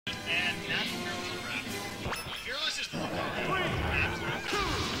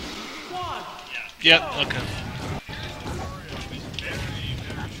Yep, okay.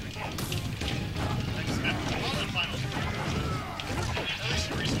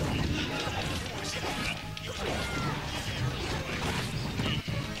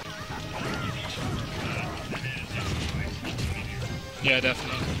 Yeah,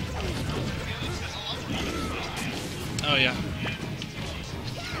 definitely. Oh, yeah.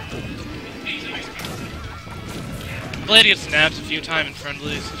 Played against Nabz a few times in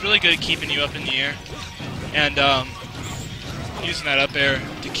friendlies. It's really good at keeping you up in the air. And, using that up air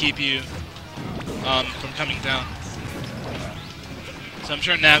to keep you, from coming down. So I'm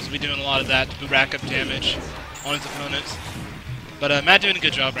sure Nabz will be doing a lot of that to rack up damage on his opponents. But, Matt doing a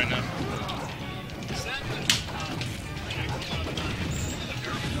good job right now.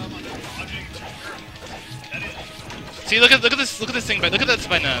 See, look at this thing look at this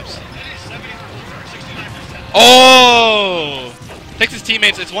by Nabz. Oh! Takes his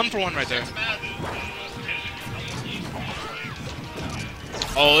teammates. It's 1-for-1 right there.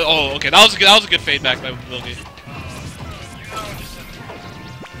 Oh, okay. That was a good fade back by DrWilgy.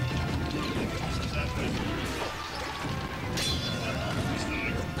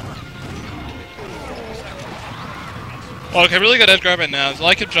 Oh, okay, really good edge guard by Nabz. I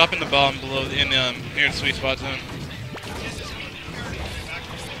like him dropping the bomb below near the sweet spot zone.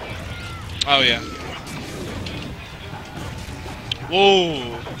 Oh yeah.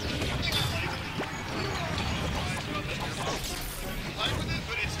 Whoa.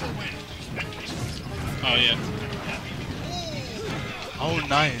 Oh yeah. Oh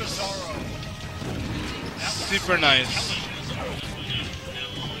nice. Super nice.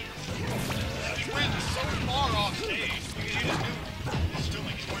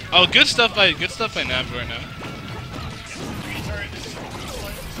 Oh, good stuff by Nabz right now.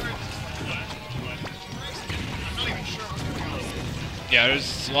 Yeah,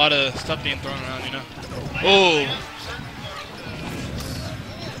 there's a lot of stuff being thrown around, you know. Oh.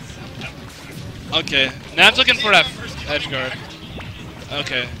 Okay, Nabz looking for that edge guard.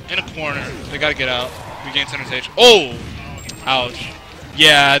 Okay, in a corner. They gotta get out. Regain center stage. Oh! Ouch.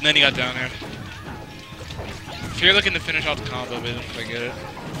 Yeah, and then he got down there. If you're looking to finish off the combo, but I get it.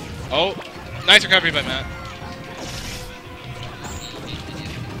 Oh, nice recovery by Matt.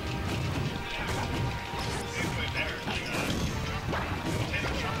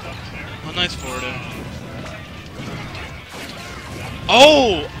 Oh, nice forward air.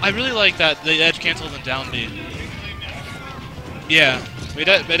 Oh, I really like that. The edge cancels and down B. Yeah, we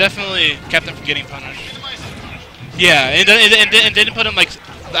definitely kept him from getting punished. Yeah, and didn't put him like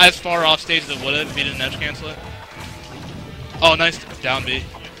as far off stage as it would have if he didn't edge cancel it. Oh, nice down B.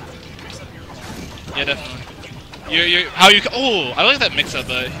 Yeah, definitely. Oh, I like that mix up,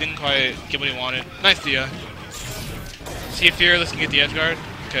 but he didn't quite get what he wanted. Nice DI. See if Fearless can get the edge guard.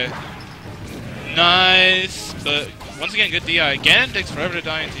 Okay. Nice, but once again, good DI. Again, it takes forever to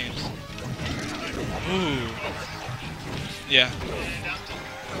die in teams. Ooh. Yeah.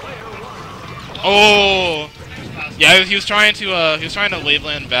 Oh. Yeah, he was trying to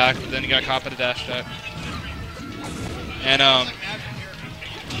waveland back, but then he got caught by the dash attack. And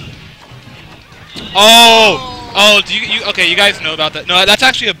Oh, do you okay, you guys know about that. No, that's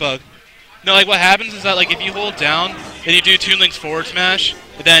actually a bug. No, like what happens is that like if you hold down and you do Toon Link's forward smash,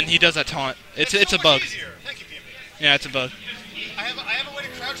 then he does that taunt. It's a bug. Yeah, it's a bug. I have a way to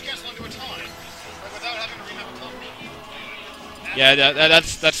crouch cancel into a taunt without having to remap a taunt. Yeah,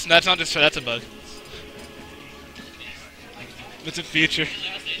 that's not just that's a bug. It's a feature.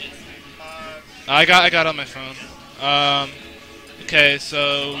 I got it on my phone. Okay,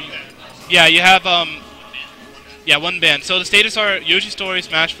 so yeah, you have yeah, one band. So the status are Yoshi Story,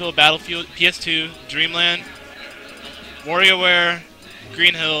 Smashville, Battlefield, PS2, Dreamland, WarioWare,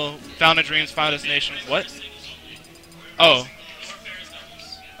 Green Hill, Fountain of Dreams, Final Destination. What? Oh.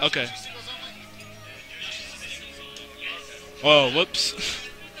 Okay. Whoa, whoops.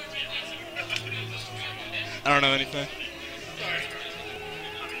 I don't know anything.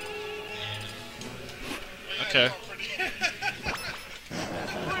 Okay.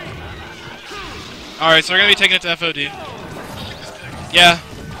 Alright, so we're gonna be taking it to FOD. Yeah.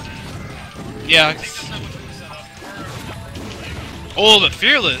 Yeah. Oh, but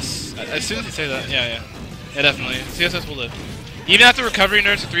Fearless! As soon as you say that, yeah. Yeah, definitely. CSS will live. Even after recovery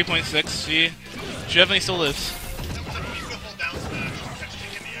nerfs at 3.6, she definitely still lives.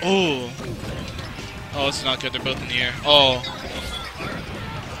 Oh. Oh, this is not good. They're both in the air. Oh.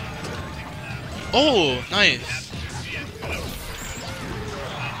 Oh, nice.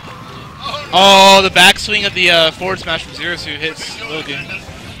 Oh, the backswing of the forward smash from Zero Suit hits DrWilgy.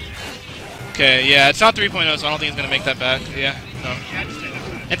 Okay, yeah, it's not 3.0, so I don't think it's going to make that back. Yeah, no.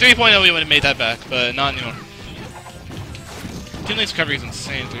 In 3.0 we would have made that back, but not anymore. Toon Link's recovery is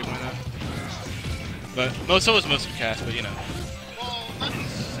insane, 3.0. But so was most of cast, but you know.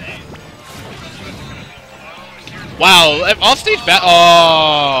 Wow, offstage battle.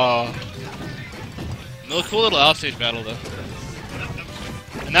 Oh, no, cool little offstage battle though.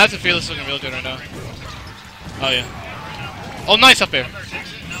 And that's a Fearless looking real good right now. Oh yeah. Oh, nice up air.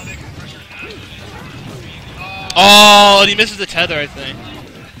 Oh, and he misses the tether, I think.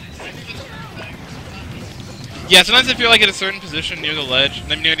 Yeah, sometimes if you're like at a certain position near the ledge,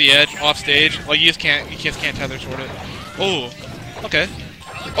 then near the edge, off stage, like you just can't tether toward it. Oh, okay.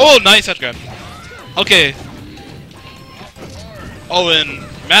 Oh, nice touch grab. Okay. Oh, and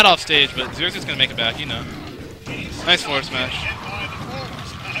Matt off stage, but Zero's just gonna make it back, you know. Nice forward smash.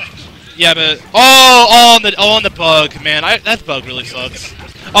 Yeah, but on the bug, man. That bug really sucks.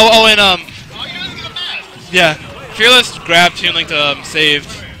 And yeah, Fearless grabbed Toon Link to save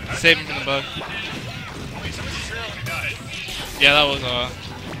him from the bug. Yeah, that was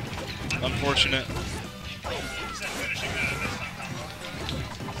unfortunate.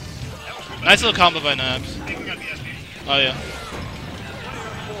 Nice little combo by Nabz. Oh yeah.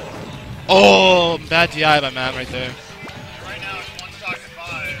 Oh, bad DI by Matt right there.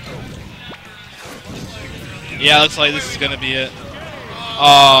 Yeah, looks like this is gonna be it.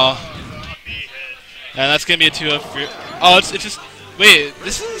 Oh, and that's gonna be a 2-0. Oh, it's just wait.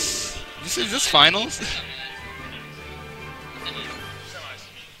 This is finals.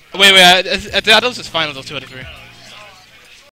 Wait. I thought this was finals of 2 out of 3.